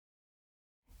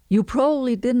You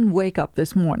probably didn't wake up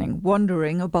this morning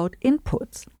wondering about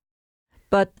inputs.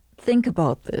 But think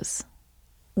about this.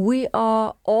 We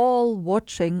are all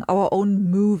watching our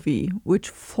own movie, which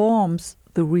forms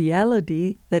the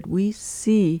reality that we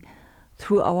see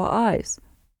through our eyes.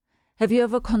 Have you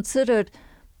ever considered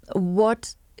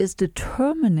what is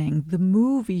determining the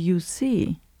movie you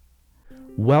see?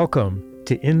 Welcome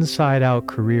to Inside Out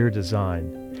Career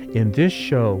Design. In this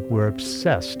show, we're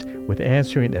obsessed with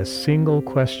answering a single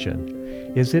question.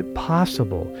 Is it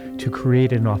possible to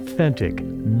create an authentic,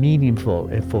 meaningful,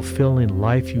 and fulfilling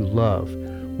life you love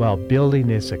while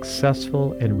building a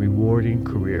successful and rewarding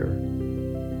career?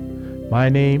 My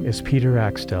name is Peter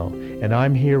Axtell, and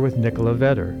I'm here with Nicola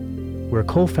Vetter. We're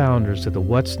co-founders of the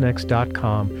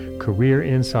What'sNext.com Career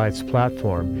Insights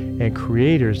platform and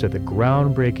creators of the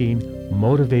groundbreaking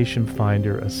Motivation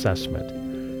Finder assessment.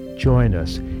 Join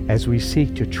us as we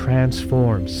seek to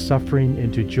transform suffering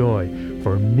into joy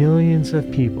for millions of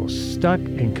people stuck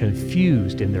and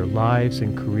confused in their lives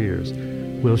and careers.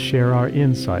 We'll share our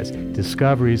insights,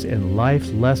 discoveries, and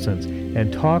life lessons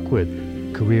and talk with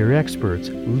career experts,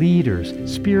 leaders,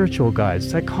 spiritual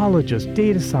guides, psychologists,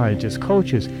 data scientists,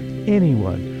 coaches,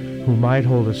 anyone who might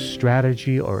hold a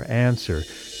strategy or answer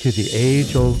to the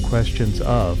age-old questions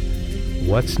of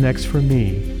what's next for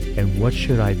me and what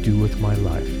should I do with my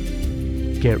life?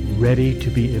 Get ready to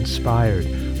be inspired,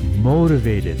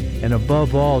 motivated, and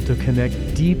above all to connect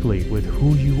deeply with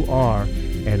who you are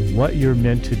and what you're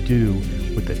meant to do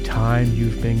with the time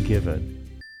you've been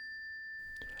given.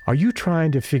 Are you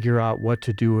trying to figure out what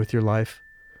to do with your life?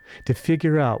 To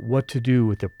figure out what to do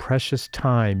with the precious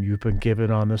time you've been given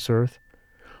on this earth?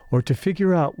 Or to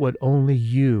figure out what only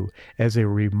you, as a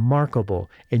remarkable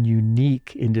and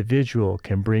unique individual,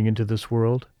 can bring into this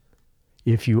world?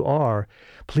 If you are,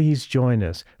 please join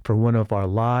us for one of our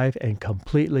live and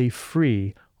completely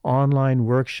free online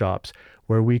workshops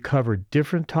where we cover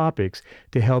different topics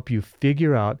to help you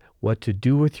figure out what to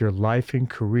do with your life and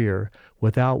career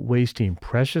without wasting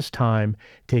precious time,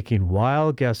 taking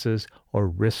wild guesses, or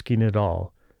risking it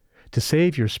all. To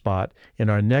save your spot in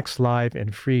our next live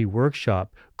and free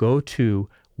workshop, go to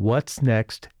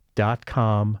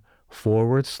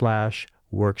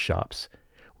whatsnext.com/workshops.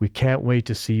 We can't wait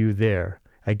to see you there.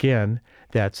 Again,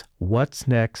 that's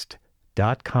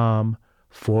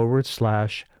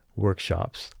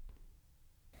whatsnext.com/workshops.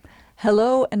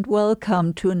 Hello and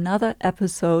welcome to another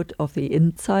episode of the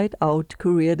Inside Out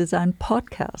Career Design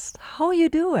podcast. How are you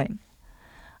doing?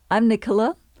 I'm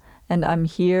Nicola and I'm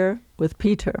here with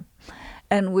Peter.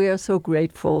 And we are so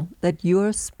grateful that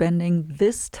you're spending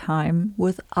this time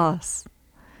with us.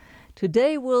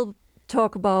 Today we'll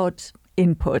talk about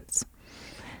inputs.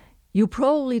 You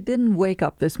probably didn't wake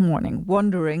up this morning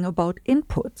wondering about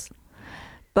inputs.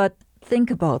 But think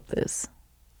about this.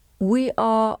 We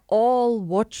are all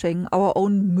watching our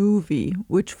own movie,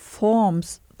 which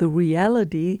forms the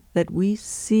reality that we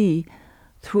see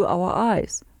through our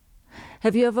eyes.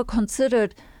 Have you ever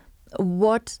considered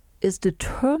what is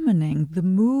determining the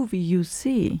movie you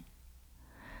see?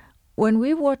 When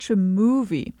we watch a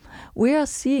movie, we are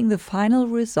seeing the final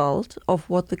result of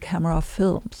what the camera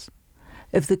films.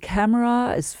 If the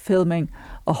camera is filming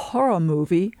a horror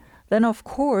movie, then of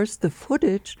course the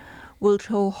footage will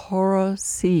show horror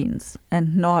scenes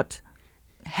and not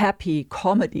happy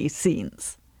comedy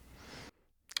scenes.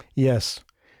 Yes,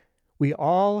 we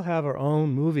all have our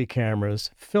own movie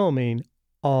cameras filming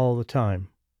all the time.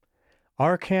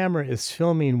 Our camera is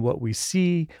filming what we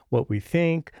see, what we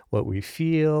think, what we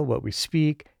feel, what we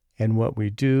speak, and what we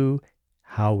do,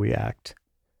 how we act.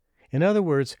 In other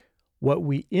words, what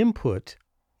we input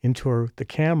into the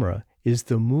camera is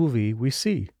the movie we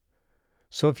see.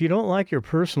 So if you don't like your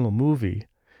personal movie,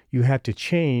 you have to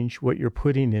change what you're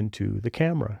putting into the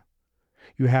camera.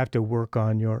 You have to work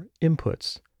on your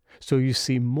inputs so you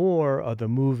see more of the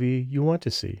movie you want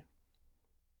to see.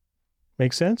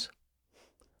 Make sense?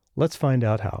 Let's find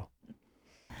out how.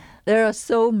 There are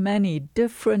so many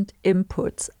different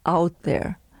inputs out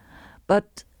there,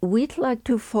 but we'd like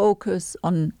to focus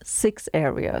on 6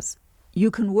 areas you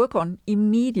can work on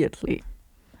immediately: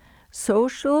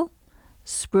 social,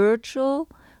 spiritual,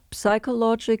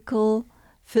 psychological,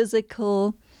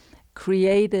 physical,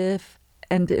 creative,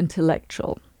 and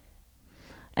intellectual.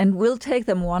 And we'll take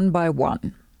them one by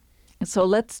one. So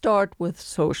let's start with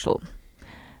social,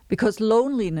 because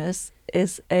loneliness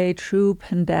is a true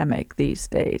pandemic these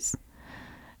days.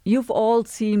 You've all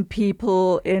seen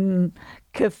people in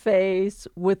cafes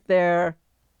with their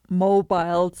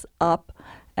mobiles up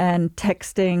and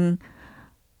texting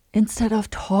instead of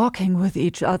talking with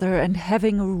each other and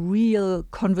having a real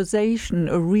conversation,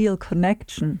 a real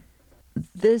connection.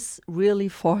 this really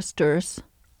fosters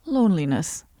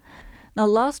loneliness. Now,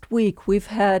 last week we've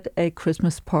had a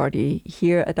Christmas party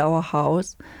here at our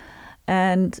house,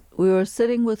 and we were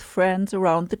sitting with friends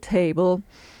around the table.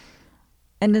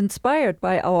 And inspired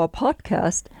by our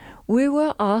podcast, we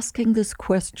were asking this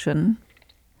question: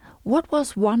 what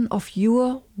was one of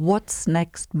your what's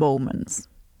next moments?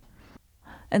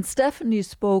 And Stephanie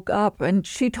spoke up and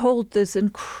she told this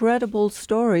incredible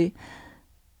story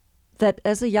that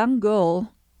as a young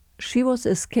girl, she was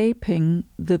escaping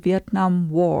the Vietnam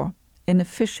War in a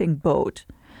fishing boat,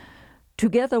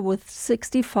 together with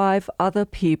 65 other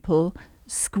people,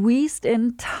 squeezed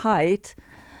in tight,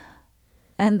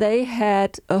 and they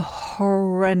had a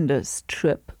horrendous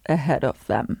trip ahead of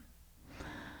them.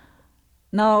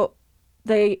 Now,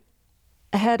 they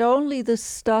had only the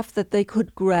stuff that they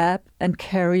could grab and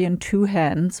carry in two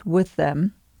hands with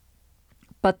them.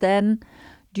 But then,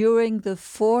 during the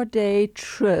 4-day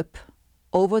trip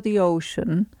over the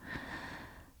ocean,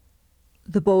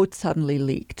 the boat suddenly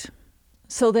leaked.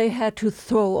 So they had to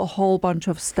throw a whole bunch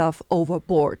of stuff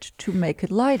overboard to make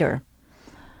it lighter.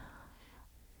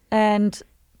 And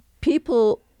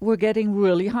people were getting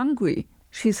really hungry.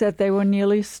 She said they were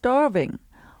nearly starving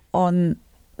on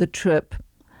the trip.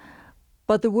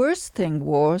 But the worst thing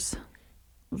was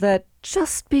that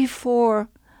just before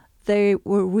they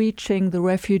were reaching the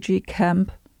refugee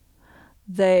camp,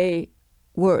 they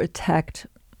were attacked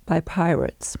by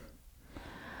pirates.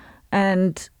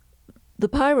 And the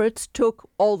pirates took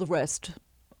all the rest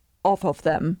off of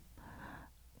them.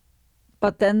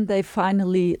 But then they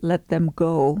finally let them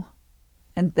go,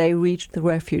 and they reached the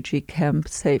refugee camp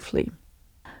safely.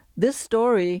 This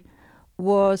story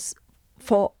was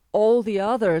for all the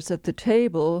others at the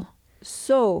table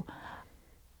so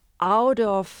out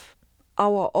of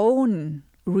our own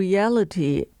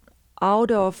reality,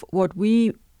 out of what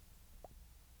we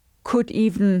could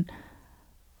even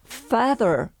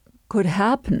fathom could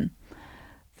happen,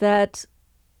 that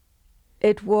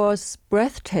it was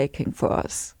breathtaking for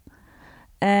us.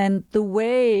 And the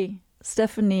way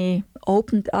Stephanie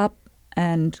opened up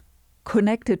and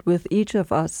connected with each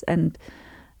of us and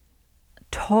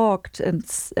talked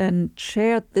and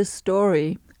shared this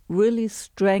story really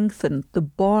strengthened the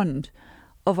bond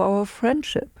of our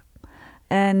friendship.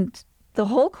 And the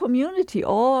whole community,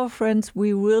 all our friends,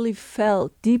 we really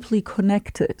felt deeply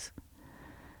connected.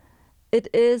 It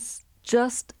is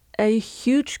just a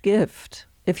huge gift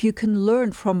if you can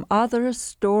learn from other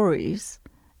stories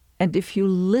and if you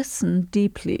listen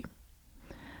deeply.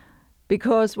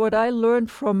 Because what I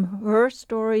learned from her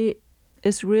story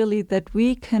is really that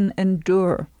we can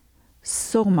endure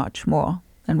so much more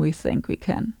than we think we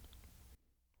can.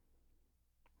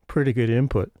 Pretty good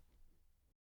input.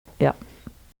 Yeah.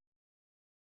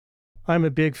 I'm a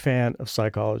big fan of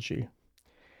psychology,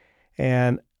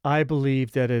 and I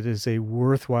believe that it is a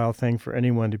worthwhile thing for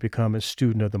anyone to become a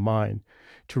student of the mind,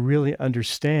 to really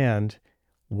understand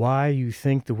why you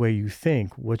think the way you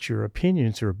think, what your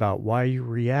opinions are about, why you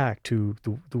react to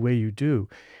the way you do.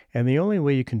 And the only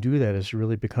way you can do that is to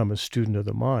really become a student of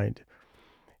the mind.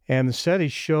 And the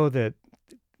studies show that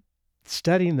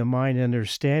studying the mind and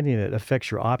understanding it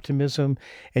affects your optimism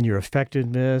and your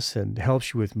effectiveness and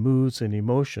helps you with moods and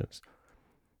emotions.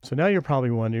 So now you're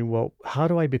probably wondering, well, how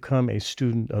do I become a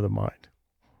student of the mind?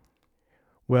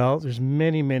 Well, there's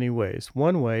many, many ways.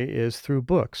 One way is through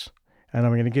books. And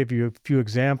I'm going to give you a few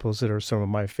examples that are some of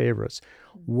my favorites.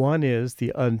 One is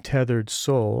The Untethered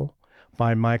Soul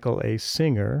by Michael A.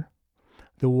 Singer,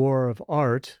 The War of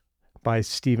Art by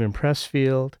Stephen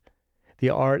Pressfield, The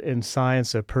Art and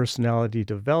Science of Personality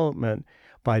Development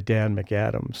by Dan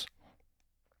McAdams.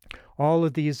 All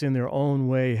of these in their own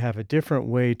way have a different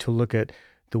way to look at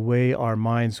the way our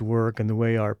minds work and the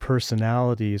way our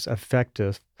personalities affect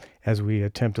us as we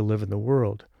attempt to live in the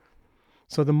world.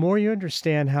 So the more you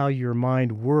understand how your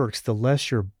mind works, the less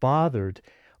you're bothered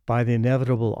by the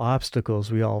inevitable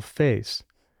obstacles we all face.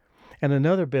 And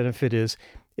another benefit is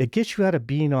it gets you out of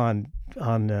being on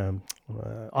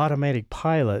automatic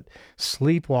pilot,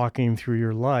 sleepwalking through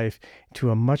your life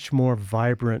to a much more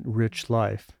vibrant, rich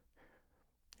life.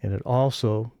 And it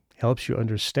also helps you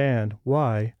understand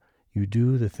why you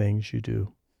do the things you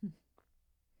do.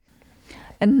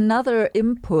 Another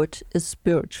input is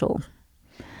spiritual.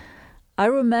 I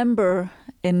remember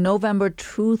in November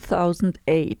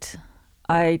 2008,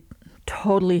 I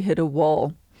totally hit a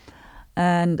wall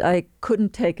and I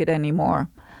couldn't take it anymore.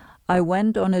 I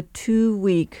went on a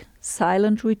 2-week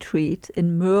silent retreat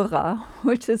in Möra,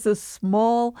 which is a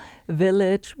small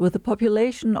village with a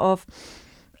population of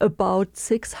about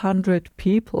 600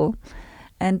 people,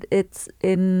 and it's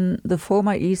in the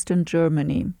former Eastern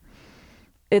Germany.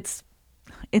 It's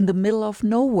in the middle of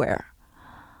nowhere.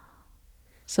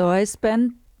 So I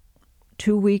spent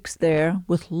 2 weeks there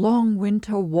with long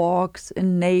winter walks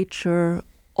in nature,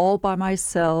 all by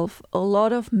myself, a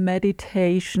lot of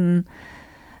meditation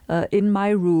in my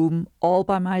room, all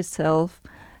by myself,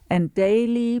 and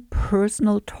daily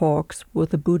personal talks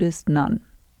with a Buddhist nun,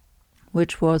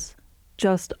 which was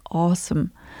just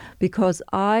awesome because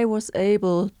I was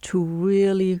able to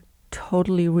really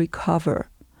totally recover.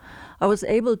 I was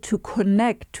able to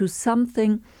connect to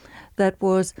something that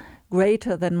was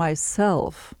greater than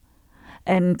myself.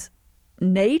 And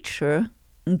nature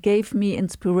gave me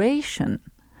inspiration.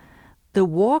 The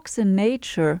walks in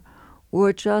nature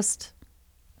were just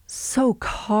so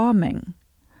calming.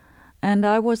 And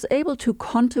I was able to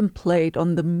contemplate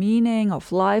on the meaning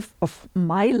of life, of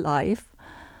my life.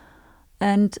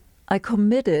 And I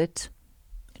committed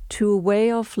to a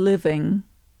way of living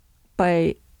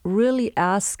by really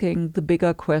asking the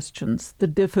bigger questions, the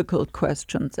difficult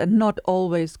questions, and not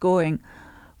always going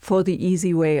for the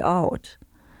easy way out.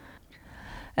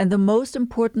 And the most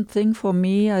important thing for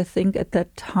me, I think at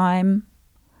that time,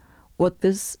 what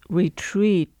this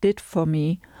retreat did for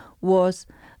me was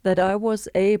that I was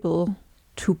able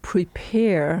to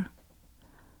prepare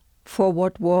for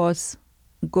what was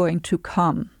going to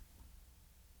come.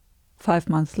 5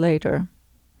 months later,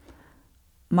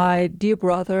 my dear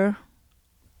brother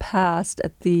passed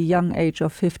at the young age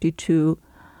of 52,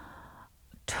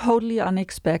 totally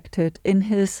unexpected, in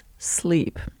his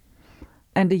sleep.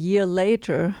 And a year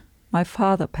later, my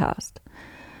father passed.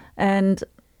 And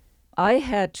I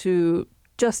had to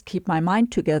just keep my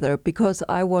mind together because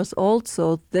I was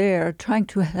also there trying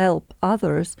to help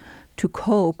others to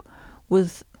cope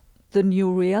with the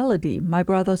new reality. My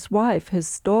brother's wife,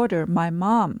 his daughter, my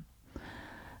mom.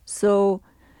 So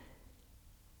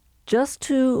just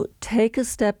to take a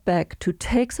step back, to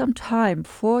take some time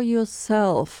for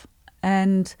yourself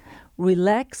and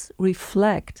relax,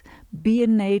 reflect, be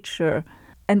in nature,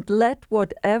 and let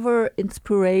whatever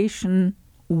inspiration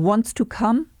wants to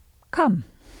come.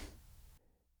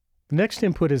 The next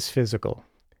input is physical.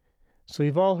 So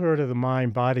you've all heard of the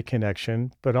mind-body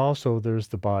connection, but also there's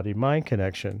the body-mind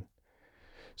connection.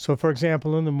 So for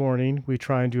example, in the morning, we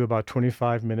try and do about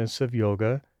 25 minutes of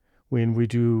yoga when we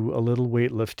do a little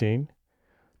weightlifting.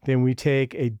 Then we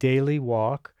take a daily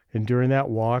walk, and during that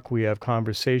walk, we have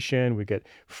conversation, we get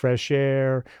fresh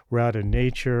air, we're out in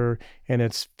nature, and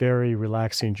it's very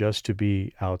relaxing just to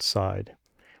be outside.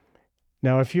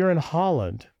 Now, if you're in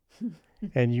Holland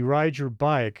and you ride your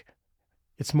bike,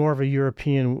 it's more of a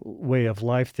European way of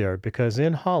life there because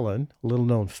in Holland, a little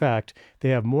known fact, they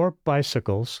have more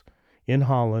bicycles in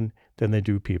Holland than they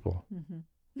do people.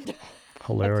 Mm-hmm.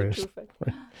 Hilarious.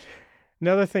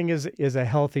 Another thing is a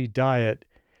healthy diet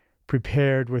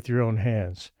prepared with your own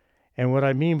hands. And what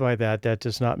I mean by that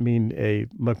does not mean a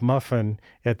McMuffin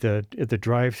at the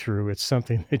drive-through. It's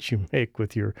something that you make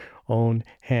with your own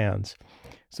hands.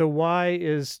 So why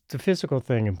is the physical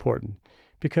thing important?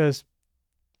 Because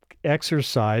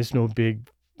exercise, no big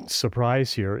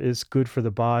surprise here, is good for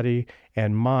the body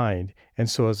and mind, and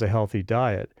so is a healthy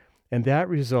diet. And that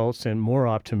results in more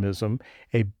optimism,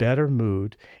 a better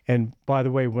mood. And by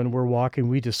the way, when we're walking,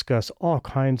 we discuss all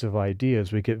kinds of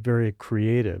ideas. We get very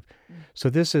creative. So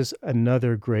this is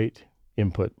another great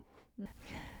input.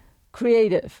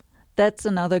 Creative. That's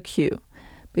another cue,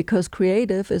 because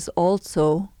creative is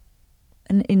also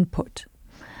an input.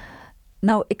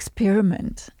 Now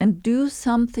experiment and do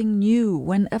something new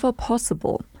whenever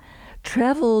possible.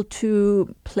 Travel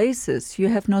to places you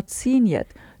have not seen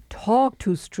yet. Talk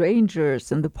to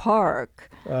strangers in the park.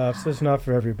 So it's not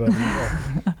for everybody.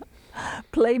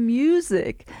 Play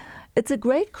music. It's a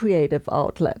great creative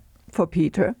outlet for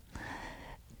Peter.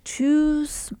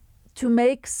 Choose to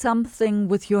make something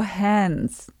with your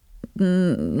hands.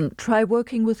 Try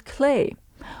working with clay.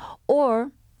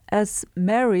 Or, as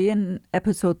Mary in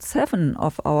episode 7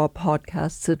 of our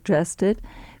podcast suggested,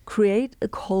 create a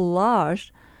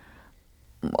collage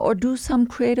or do some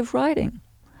creative writing.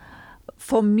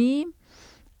 For me,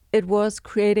 it was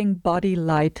creating body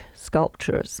light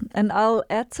sculptures. And I'll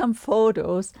add some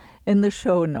photos in the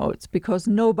show notes because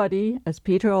nobody, as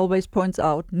Peter always points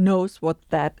out, knows what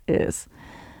that is.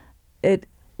 It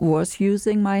was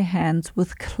using my hands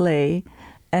with clay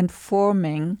and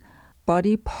forming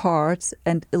body parts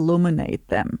and illuminate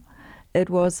them.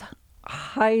 It was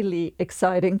highly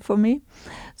exciting for me,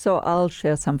 so I'll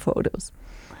share some photos.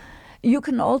 You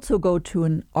can also go to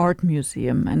an art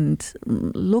museum and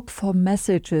look for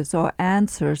messages or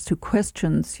answers to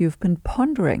questions you've been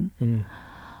pondering.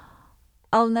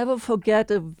 I'll never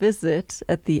forget a visit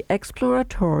at the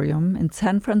Exploratorium in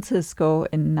San Francisco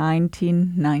in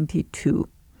 1992.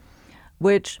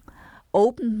 which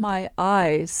opened my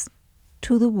eyes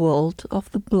to the world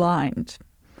of the blind.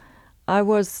 I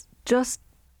was just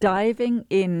diving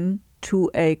into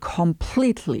a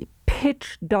completely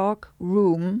pitch dark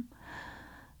room.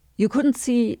 You couldn't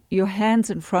see your hands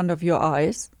in front of your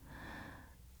eyes.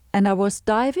 And I was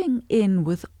diving in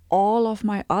with all of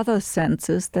my other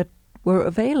senses that were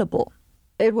available.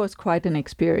 It was quite an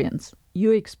experience.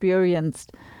 You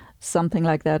experienced something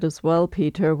like that as well,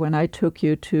 Peter, when I took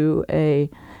you to a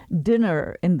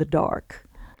dinner in the dark.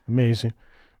 Amazing.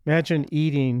 Imagine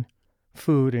eating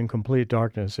food in complete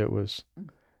darkness. It was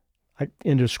an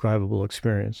indescribable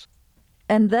experience.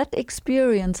 And that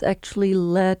experience actually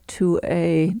led to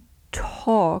a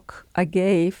talk I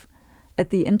gave at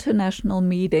the international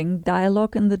meeting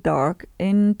Dialogue in the Dark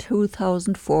in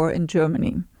 2004 in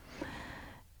Germany.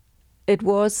 It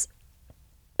was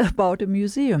about a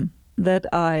museum that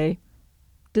I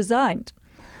designed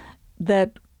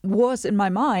that was in my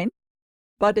mind,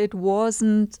 but it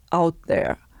wasn't out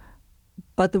there.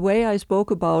 But the way I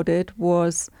spoke about it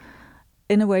was,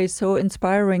 in a way, so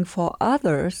inspiring for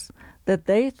others that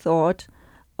they thought,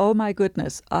 oh my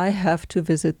goodness, I have to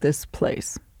visit this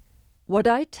place. What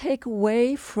I take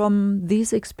away from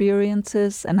these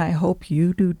experiences, and I hope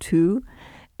you do too,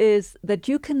 is that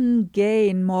you can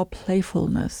gain more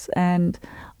playfulness and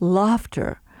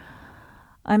laughter.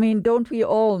 I mean, don't we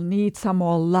all need some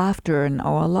more laughter in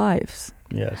our lives?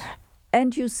 Yes.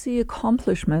 And you see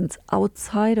accomplishments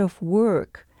outside of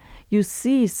work. You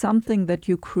see something that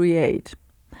you create,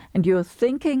 and you're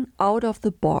thinking out of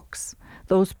the box.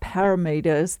 Those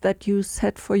parameters that you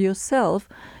set for yourself,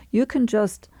 you can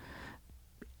just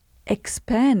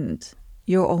expand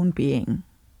your own being.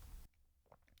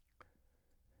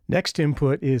 Next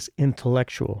input is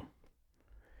intellectual.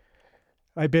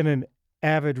 I've been an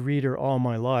avid reader all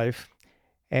my life,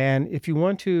 and if you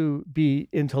want to be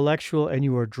intellectual and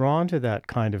you are drawn to that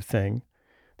kind of thing,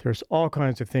 there's all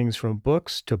kinds of things from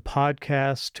books to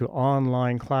podcasts to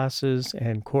online classes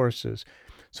and courses.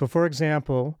 So for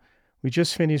example, we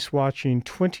just finished watching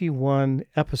 21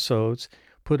 episodes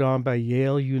put on by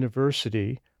Yale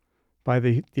University by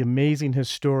the amazing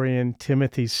historian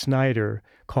Timothy Snyder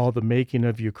called The Making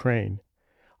of Ukraine.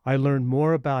 I learned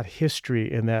more about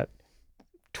history in that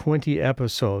 20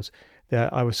 episodes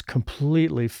that I was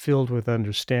completely filled with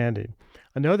understanding.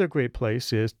 Another great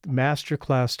place is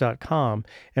masterclass.com,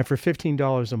 and for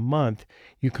 $15 a month,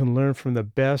 you can learn from the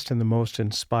best and the most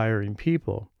inspiring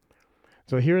people.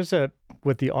 So here's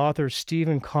what the author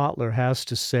Steven Kotler has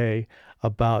to say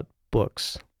about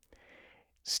books.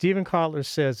 Steven Kotler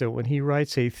says that when he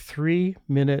writes a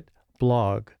 3-minute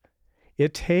blog,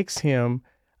 it takes him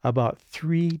about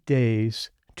 3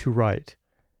 days to write.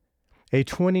 A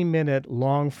 20-minute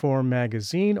long-form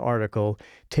magazine article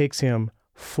takes him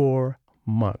 4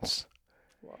 months.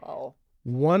 Wow.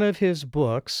 One of his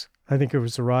books, I think it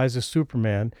was The Rise of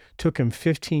Superman, took him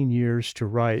 15 years to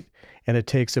write, and it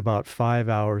takes about 5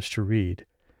 hours to read.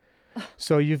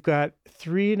 So you've got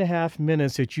 3.5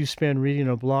 minutes that you spend reading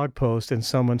a blog post and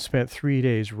someone spent 3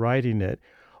 days writing it,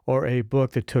 or a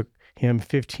book that took him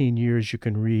 15 years you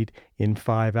can read in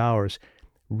 5 hours.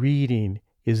 Reading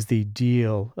is the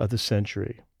deal of the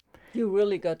century. You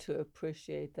really got to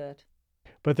appreciate that.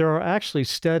 But there are actually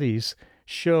studies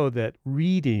show that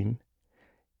reading,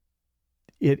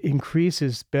 it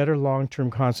increases better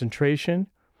long-term concentration,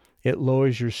 it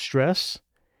lowers your stress,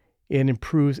 it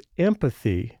improves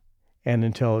empathy and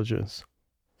intelligence.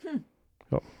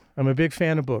 So I'm a big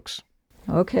fan of books.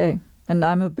 Okay, and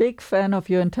I'm a big fan of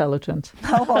your intelligence.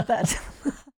 How about that?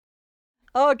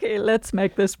 Okay, let's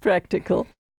make this practical.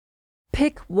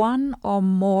 Pick one or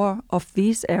more of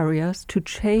these areas to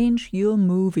change your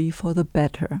movie for the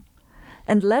better.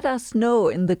 And let us know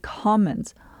in the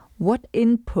comments what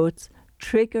inputs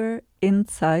trigger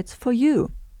insights for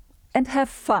you. And have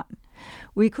fun.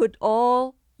 We could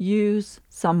all use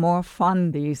some more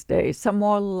fun these days, some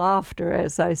more laughter,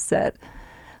 as I said.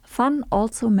 Fun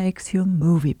also makes your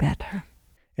movie better.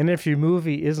 And if your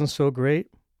movie isn't so great,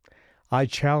 I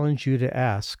challenge you to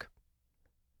ask,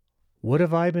 what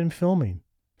have I been filming?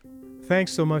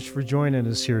 Thanks so much for joining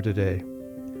us here today.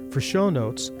 For show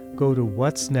notes, go to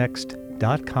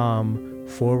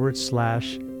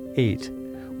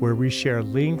whatsnext.com/8, where we share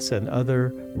links and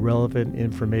other relevant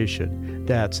information.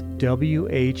 That's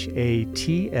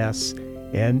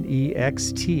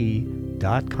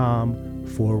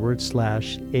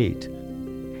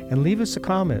whatsnext.com/8. And leave us a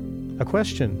comment, a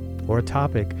question, or a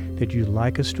topic that you'd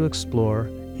like us to explore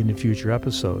in a future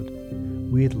episode.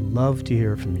 We'd love to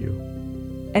hear from you.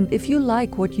 And if you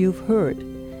like what you've heard,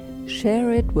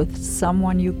 share it with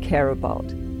someone you care about.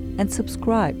 And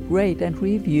subscribe, rate, and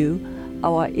review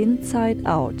our Inside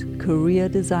Out Career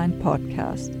Design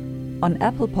podcast on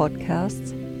Apple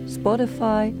Podcasts,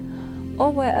 Spotify,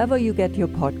 or wherever you get your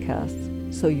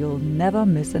podcasts, so you'll never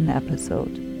miss an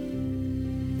episode.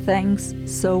 Thanks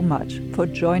so much for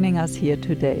joining us here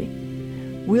today.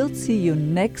 We'll see you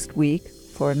next week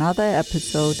for another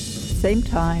episode, same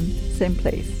time, same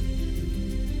place.